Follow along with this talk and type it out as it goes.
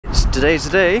Today's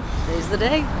the day. Today's the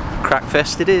day. Crack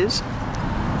Fest it is.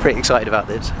 Pretty excited about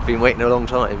this. Been waiting a long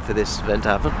time for this event to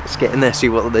happen. Let's get in there, see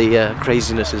what the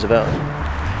craziness is about.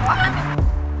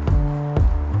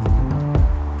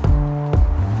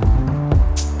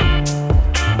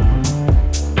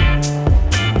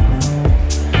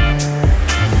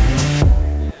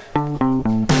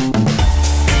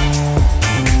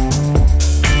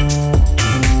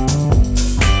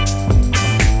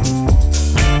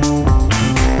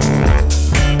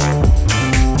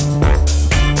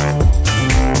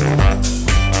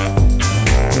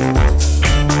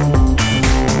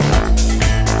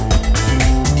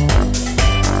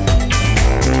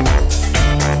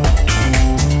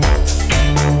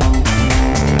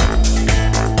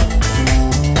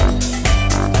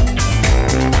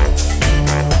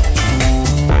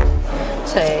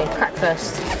 Crack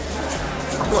Fest.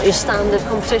 Not your standard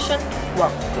competition.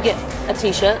 Well, you get a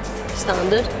t-shirt,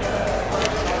 standard,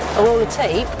 a roll of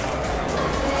tape,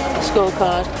 a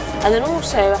scorecard, and then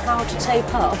also how to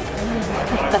tape up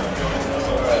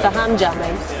for hand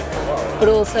jamming, but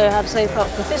also how to tape up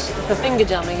for finger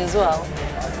jamming as well,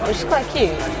 which is quite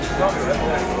cute.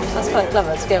 That's quite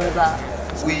clever to go with that.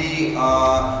 We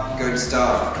are going to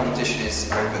start. The competition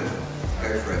is open.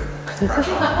 Go for it. Crack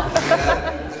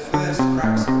on. The first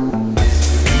crack school is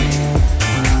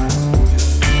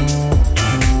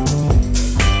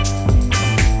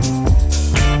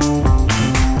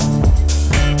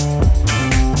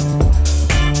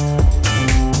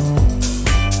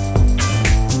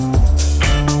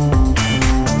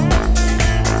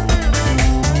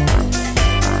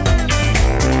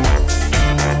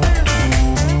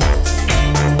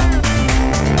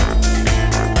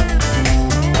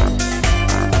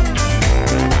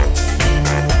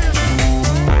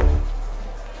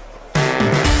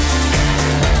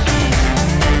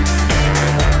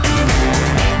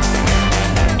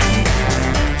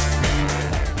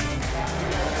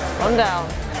One down.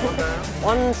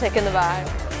 One tick in the bag.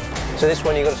 So this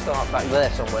one you've got to start back there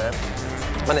somewhere.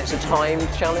 And it's a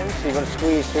timed challenge, so you've got to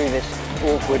squeeze through this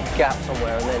awkward gap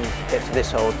somewhere and then get to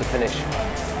this hole to finish.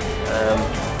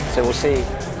 So we'll see.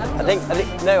 I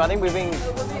think we've been...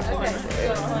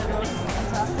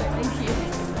 Fantastic, thank you.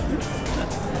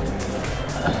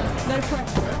 No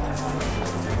pressure.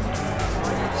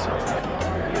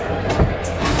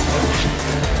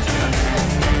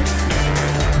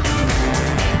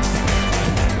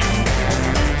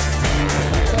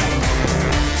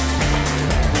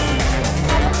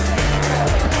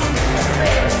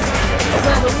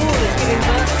 The wall is giving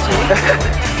birth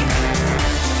to.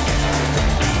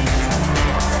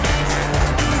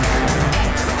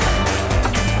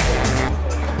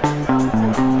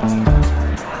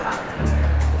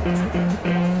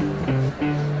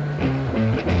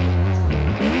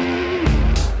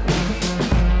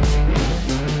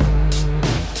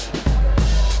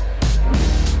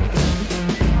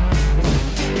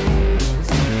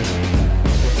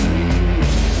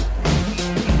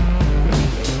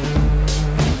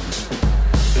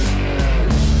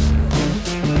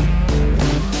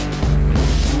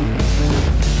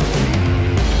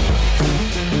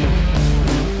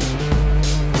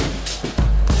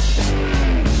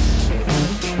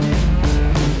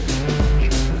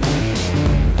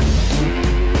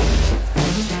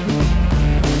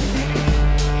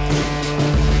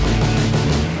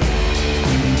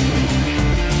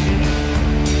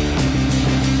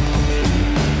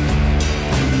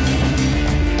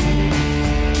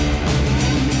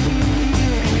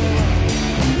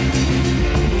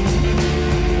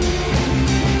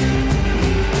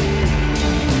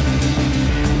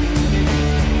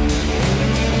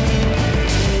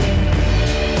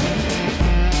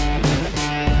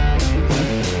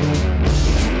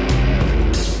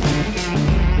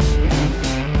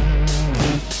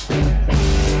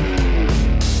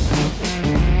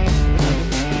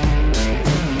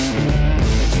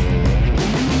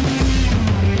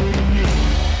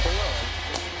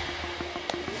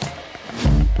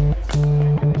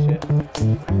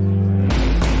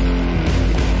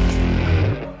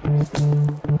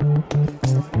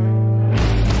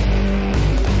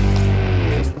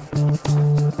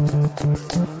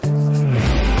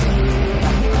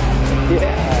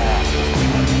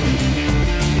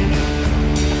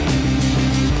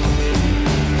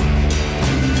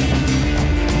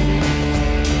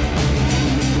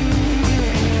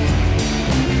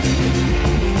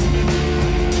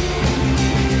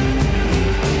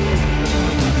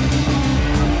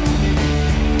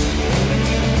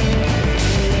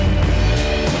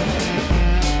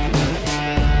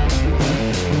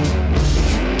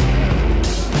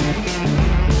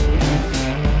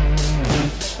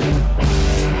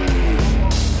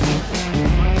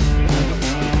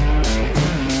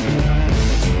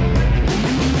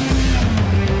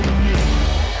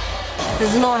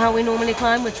 This is not how we normally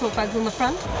climb with chalk bags on the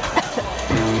front.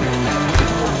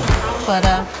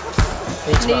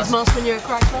 But needs must when you're at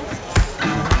Crack Fest.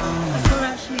 I can't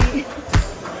actually.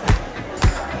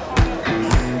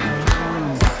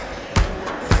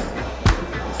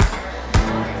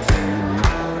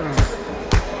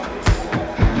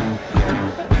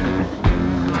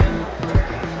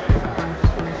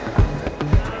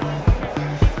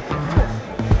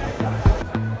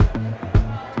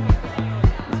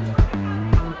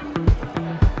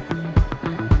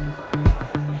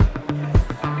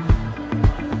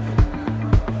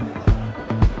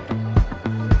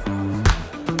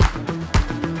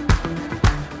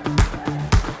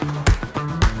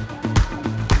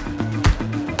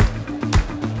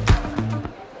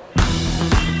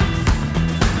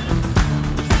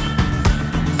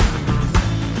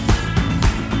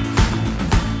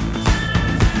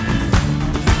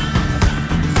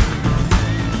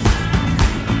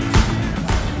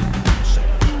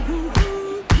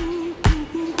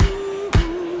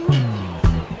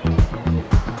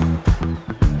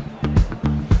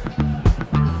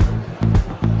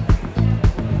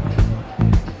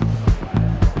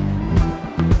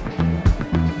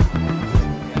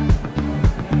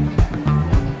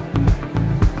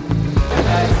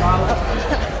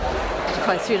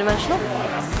 Quite two-dimensional.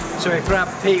 So we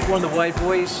grabbed Pete, one of the Wave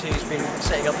Boys, who's been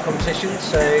setting up competitions.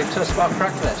 So tell us about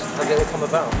Crack Fest. How did it come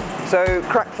about? So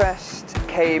Crack Fest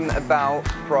came about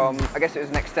from, I guess it was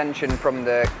an extension from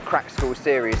the Crack School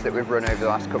series that we've run over the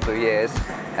last couple of years.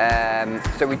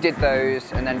 So we did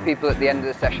those, and then people at the end of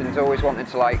the sessions always wanted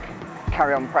to like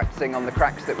carry on practicing on the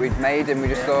cracks that we'd made, and we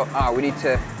just thought, oh, we need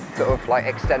to sort of like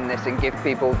extend this and give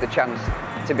people the chance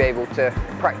to be able to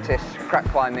practice crack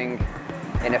climbing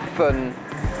in a fun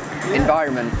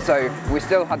environment. So we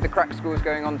still had the crack schools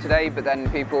going on today, but then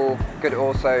people could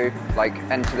also like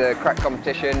enter the crack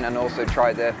competition and also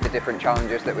try the different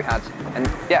challenges that we had, and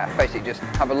yeah, basically just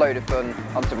have a load of fun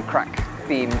on some crack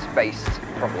themed based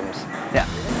problems. Yeah.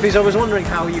 Because I was wondering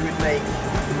how you would make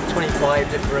 25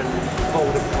 different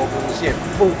boulder problems, you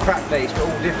know, all crack based but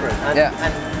all different, and,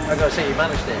 and I gotta say you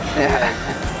managed it.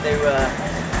 Yeah. They were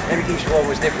maybe each one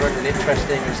was different and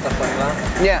interesting and stuff like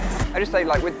that. Yeah. I just say,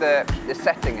 like with the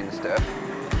setting and stuff,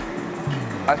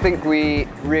 I think we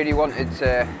really wanted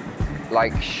to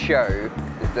like show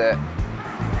that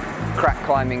crack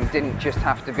climbing didn't just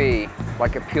have to be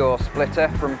like a pure splitter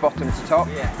from bottom to top.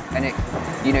 Yeah. And it,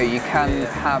 you know, you can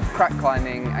have crack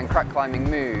climbing and crack climbing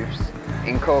moves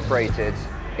incorporated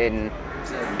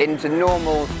into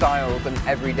normal styles and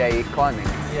everyday climbing.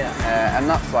 Yeah. And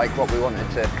that's like what we wanted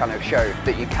to kind of show,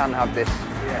 that you can have this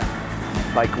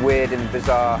like weird and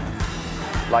bizarre,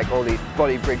 like all these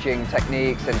body bridging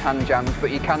techniques and hand jams, but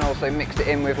you can also mix it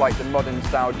in with like the modern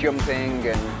style jumping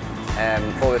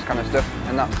and all this kind of stuff,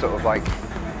 and that's sort of like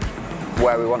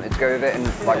where we wanted to go with it and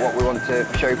like what we wanted to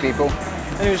show people.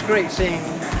 And it was great seeing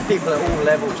people at all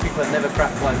levels, people that never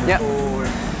crack climbed before,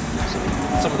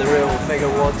 and some of the real bigger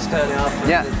wads turning up.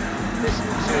 And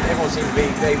so everyone seemed to be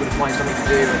able to find something to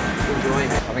do and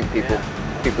enjoying it. I think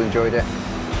people enjoyed it.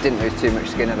 Didn't lose too much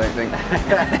skin, I don't think.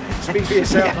 Speak for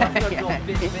yourself. I've got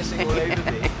bits missing all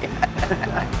over me.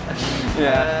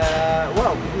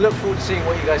 Well, look forward to seeing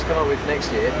what you guys come up with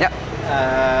next year. Yep.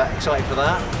 Excited for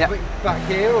that. Yep. Back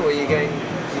here, or are you going?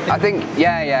 I think,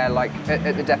 yeah, like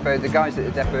at the depot, the guys at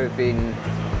the depot have been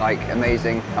like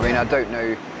amazing. I mean, I don't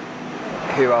know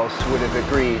who else would have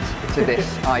agreed to this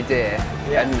idea,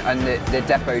 and the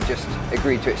depot just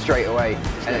agreed to it straight away.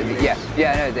 And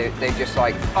they just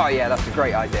like, oh yeah, that's a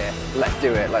great idea, let's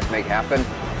do it, let's make it happen.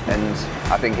 And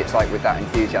I think it's like with that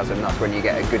enthusiasm, that's when you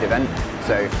get a good event.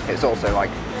 So it's also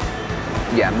like,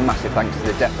 yeah, massive thanks to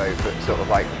the depot for sort of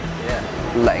like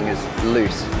letting us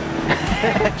loose.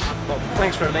 Well,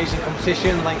 thanks for an amazing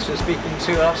competition, thanks for speaking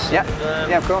to us. Yeah,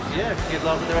 and, of course. Yeah, good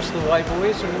luck with the rest of the White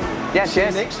Boys, and see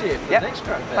you next year for the next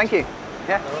Crack Fest. Thank you.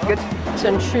 Yeah, good.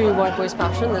 So in true White Boys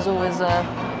fashion, there's always a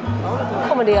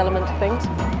comedy element to things.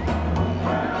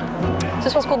 So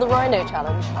this one's called the Rhino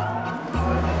Challenge.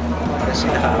 Let's see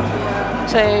how.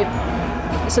 So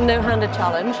it's a no-handed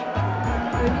challenge.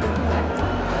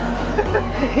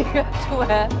 You have to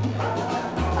wear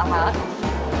a hat,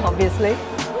 obviously.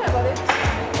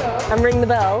 And ring the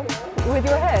bell with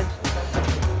your head.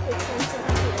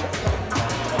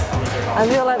 I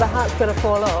feel like the hat's gonna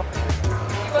fall off.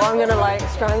 Or I'm gonna like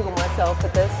strangle myself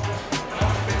with this.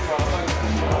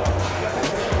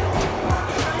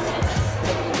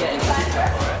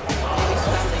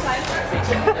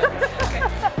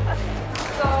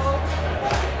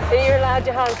 You're allowed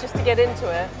your hands just to get into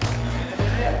it.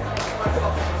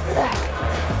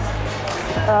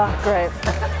 Oh, great.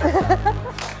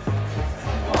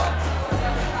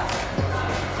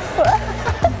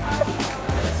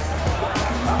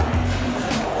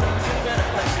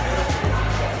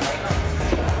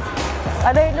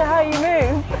 I don't know how you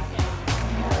move.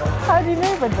 How do you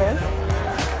move with this?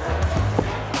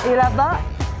 You have that?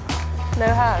 No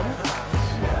hands?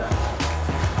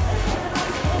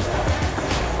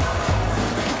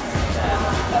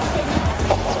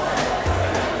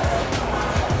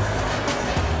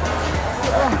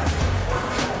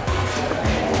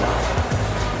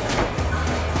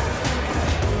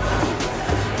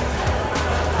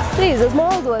 Jeez, there's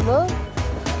miles away, man.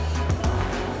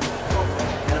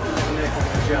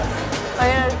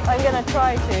 I'm gonna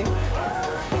try to.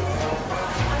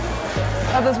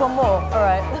 Oh, there's one more. All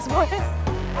right, that's why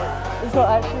it's not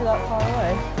actually that far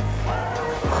away.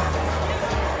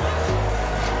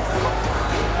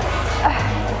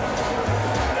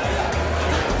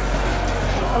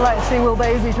 I'd like to see Will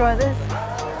Basie try this.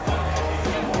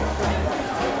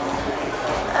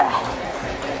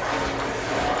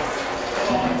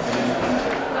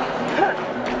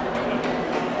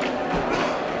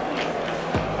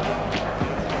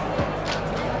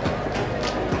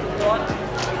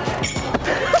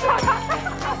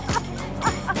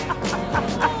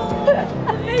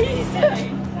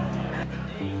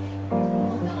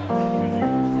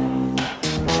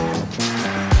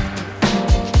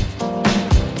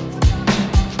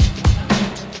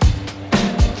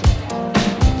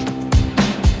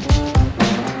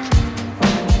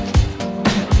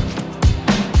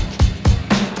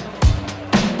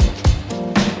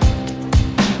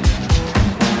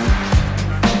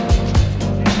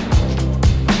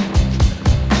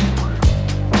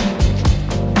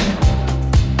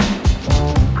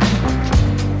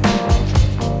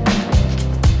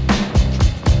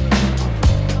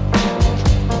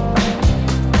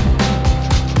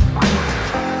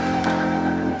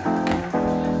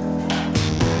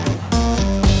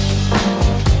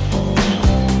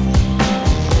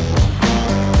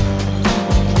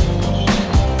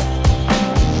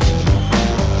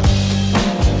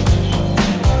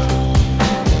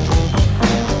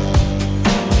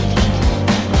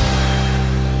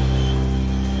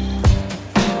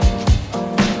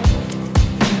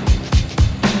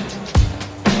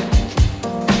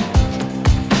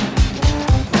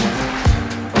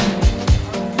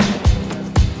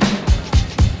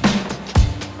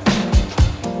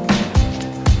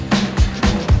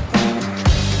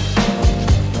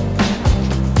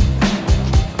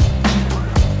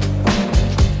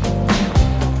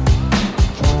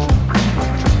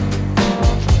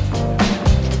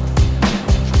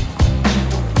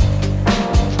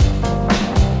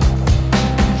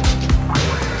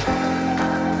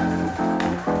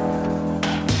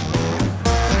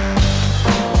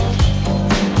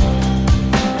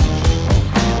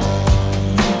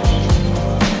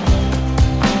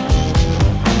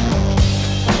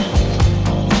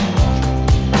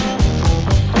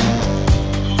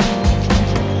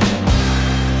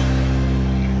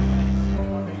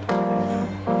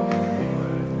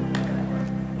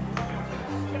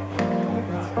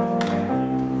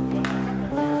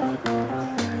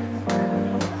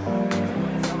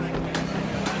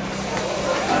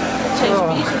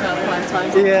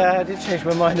 Yeah, I did change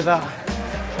my mind about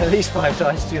at least 5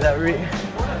 times to do that route.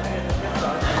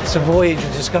 It's a voyage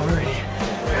of discovery.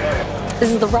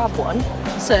 This is the RAB one.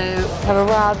 So I have a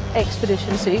RAB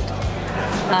expedition suit,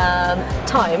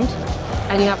 timed,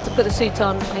 and you have to put the suit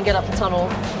on and get up the tunnel,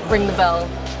 ring the bell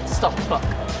to stop the clock.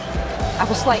 I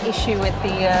have a slight issue with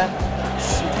the...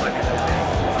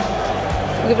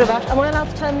 Give it a bash. Am I allowed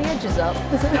to turn the edges up?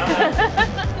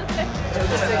 It'll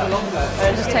just take longer.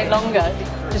 It'll just take longer.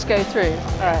 Just go through.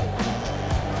 All right.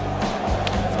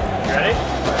 You ready?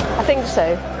 I think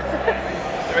so.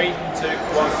 3, 2,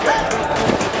 1, go.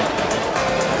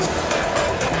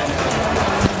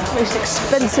 Most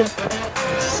expensive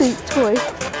suit toy.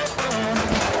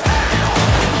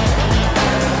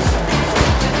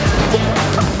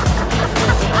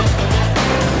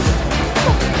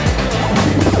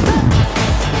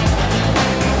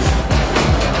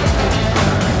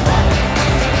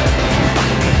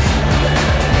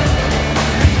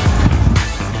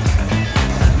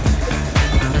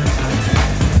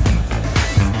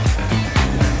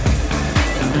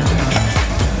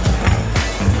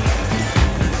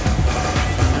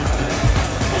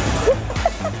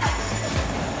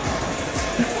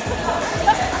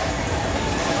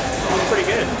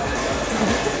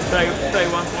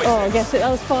 Oh, I guess that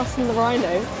was faster than the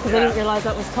Rhino, because I didn't realise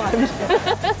that was timed.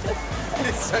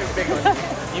 It's so big on you.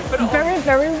 You put it very, on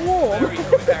very warm.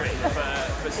 Very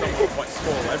for someone quite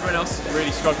small. Everyone else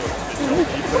really struggles with this job.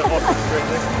 You put it on really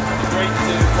quick. 3, 2,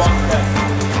 1,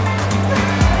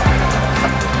 go.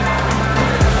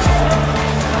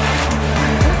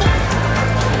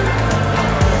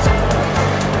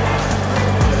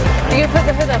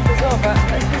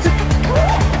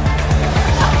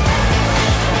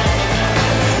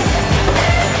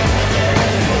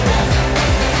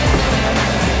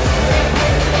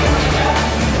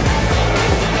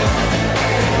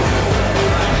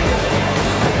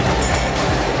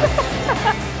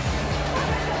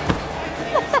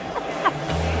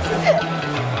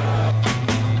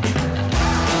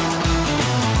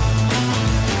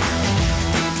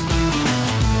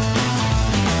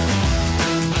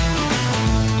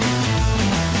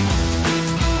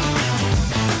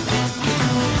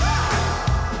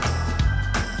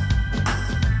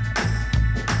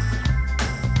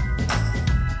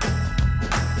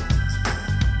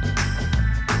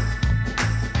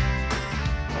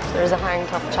 There is a hang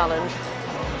tough challenge,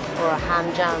 or a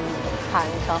hand jam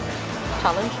hang tough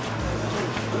challenge.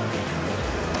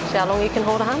 See how long you can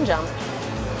hold a hand jam.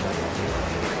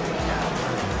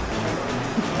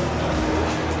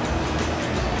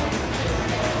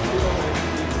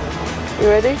 You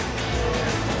ready?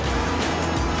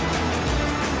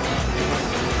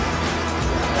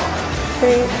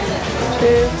 Three,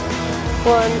 two,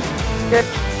 one, go.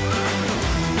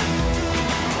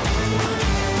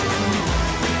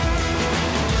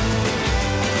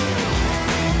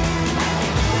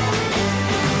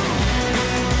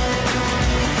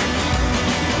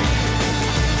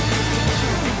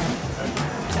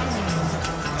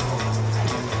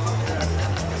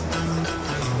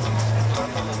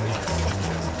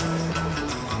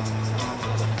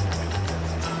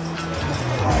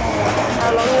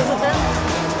 How long has it been?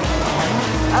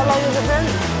 How long has it been?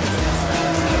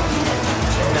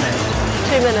 2 minutes.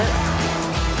 2 minutes.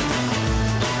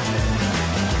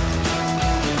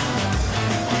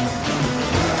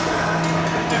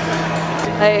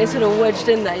 It's sort of wedged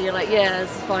in there. You're like, yeah,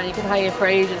 it's fine. You can hang it for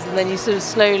ages, and then you sort of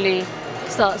slowly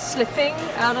start slipping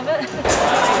out of it.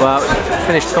 Well,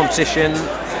 finished the competition.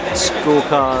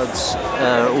 Scorecards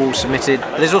all submitted.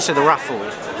 There's also the raffle,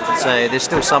 so there's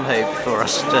still some hope for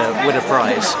us to win a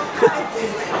prize.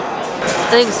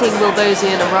 I think seeing Will Bosey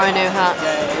in a rhino hat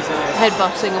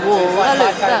headbutting a wall, oh,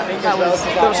 look, that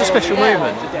was a special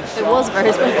moment. It was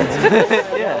very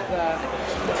special. Yeah.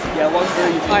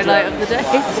 Highlight of the day.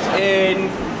 In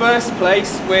first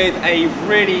place with a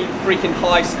really freaking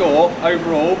high score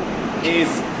overall is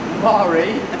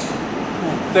Mari,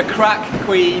 the crack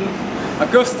queen,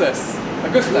 Augusta.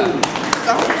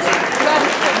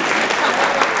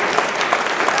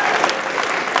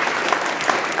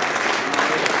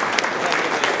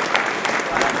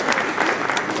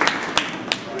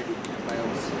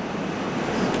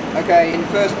 Okay, in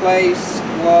first place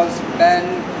was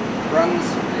Ben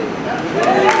Brunsby.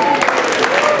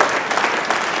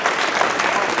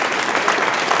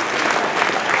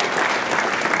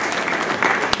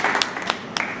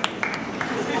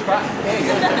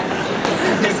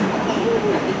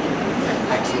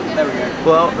 Excellent, there we go.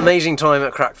 Well, amazing time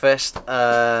at Crack Fest.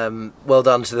 Well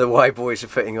done to the Y Boys for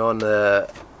putting on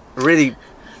really.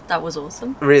 That was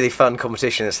awesome. Really fun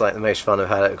competition. It's like the most fun I've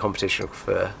had at a competition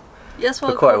for. Yes,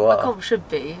 well, for quite a while. A comp should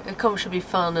be. A comp should be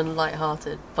fun and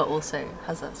light-hearted, but also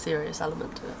has that serious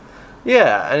element to it.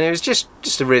 Yeah, and it was just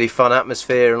a really fun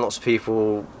atmosphere and lots of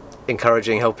people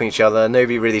encouraging, helping each other.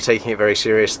 Nobody really taking it very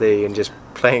seriously and just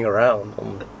playing around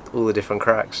on all the different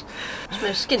cracks. There's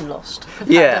no skin lost.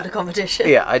 Yeah, the competition.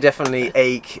 Yeah, I definitely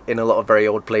ache in a lot of very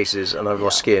odd places, and I've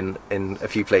lost skin in a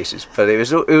few places. But it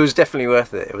was definitely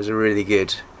worth it. It was a really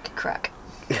good crack.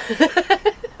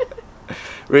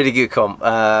 Really good comp.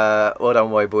 Well done,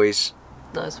 Y Boys.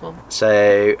 Nice one.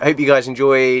 So, hope you guys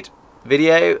enjoyed the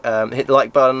video. Hit the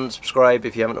like button, subscribe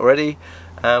if you haven't already,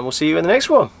 and we'll see you in the next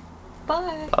one.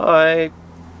 Bye. Bye.